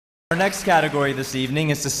Our next category this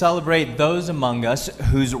evening is to celebrate those among us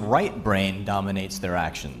whose right brain dominates their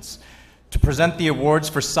actions. To present the awards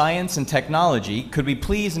for science and technology, could we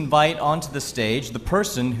please invite onto the stage the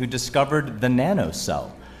person who discovered the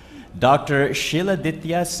nanocell, Dr.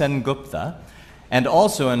 Shiladitya Sengupta, and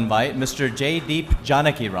also invite Mr. Jaideep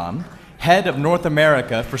Janakiram, Head of North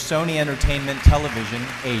America for Sony Entertainment Television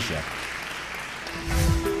Asia.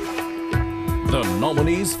 The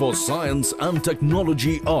nominees for Science and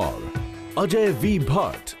Technology are Ajay V.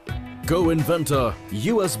 Bhatt, Co-Inventor,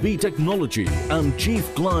 USB Technology and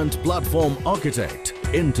Chief Client Platform Architect,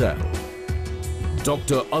 Intel;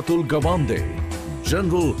 Dr. Atul Gawande,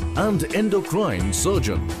 General and Endocrine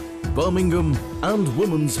Surgeon, Birmingham and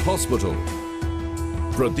Women's Hospital;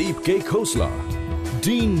 Pradeep Khosla,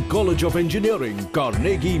 Dean College of Engineering,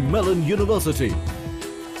 Carnegie Mellon University;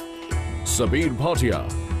 Sabeer Bhatia,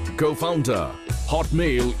 Co-Founder,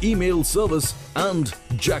 Hotmail Email Service and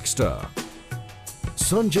Jackster;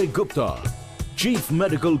 Sanjay Gupta, Chief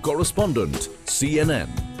Medical Correspondent, CNN;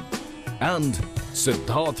 and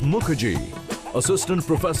Siddhartha Mukherjee, Assistant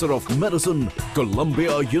Professor of Medicine,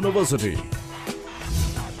 Columbia University.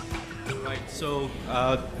 Right, so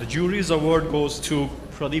the jury's award goes to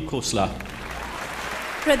Pradeep Khosla.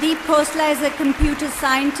 Pradeep Khosla is a computer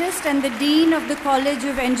scientist and the Dean of the College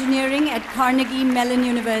of Engineering at Carnegie Mellon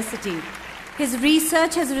University. His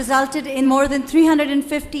research has resulted in more than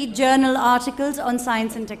 350 journal articles on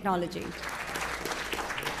science and technology.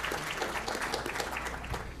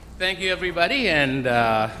 Thank you, everybody. And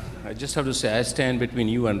I just have to say, I stand between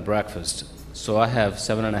you and breakfast, so I have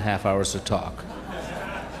 7.5 hours to talk.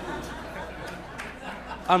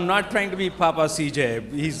 I'm not trying to be Papa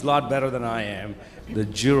CJ. He's a lot better than I am. The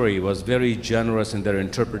jury was very generous in their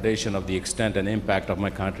interpretation of the extent and impact of my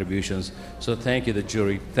contributions. So thank you, the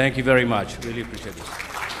jury. Thank you very much. Really appreciate this.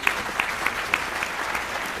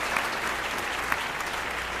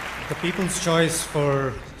 The people's choice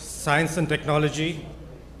for science and technology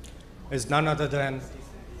is none other than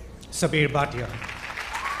Sabeer Bhatia.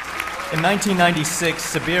 In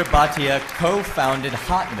 1996, Sabeer Bhatia co-founded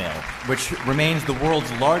Hotmail, which remains the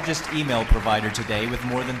world's largest email provider today with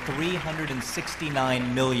more than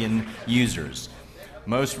 369 million users.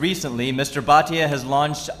 Most recently, Mr. Bhatia has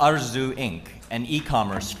launched Arzu Inc., an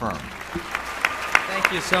e-commerce firm.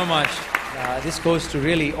 Thank you so much. This goes to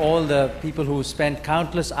really all the people who spent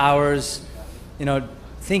countless hours,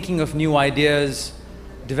 thinking of new ideas,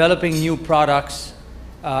 developing new products,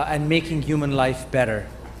 and making human life better.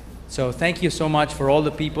 So thank you so much for all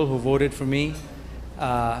the people who voted for me.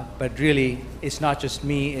 But really, it's not just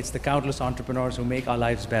me, it's the countless entrepreneurs who make our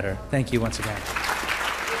lives better. Thank you once again.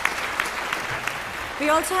 We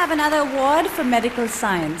also have another award for medical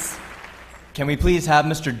science. Can we please have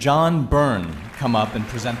Mr. John Byrne come up and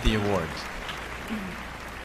present the awards?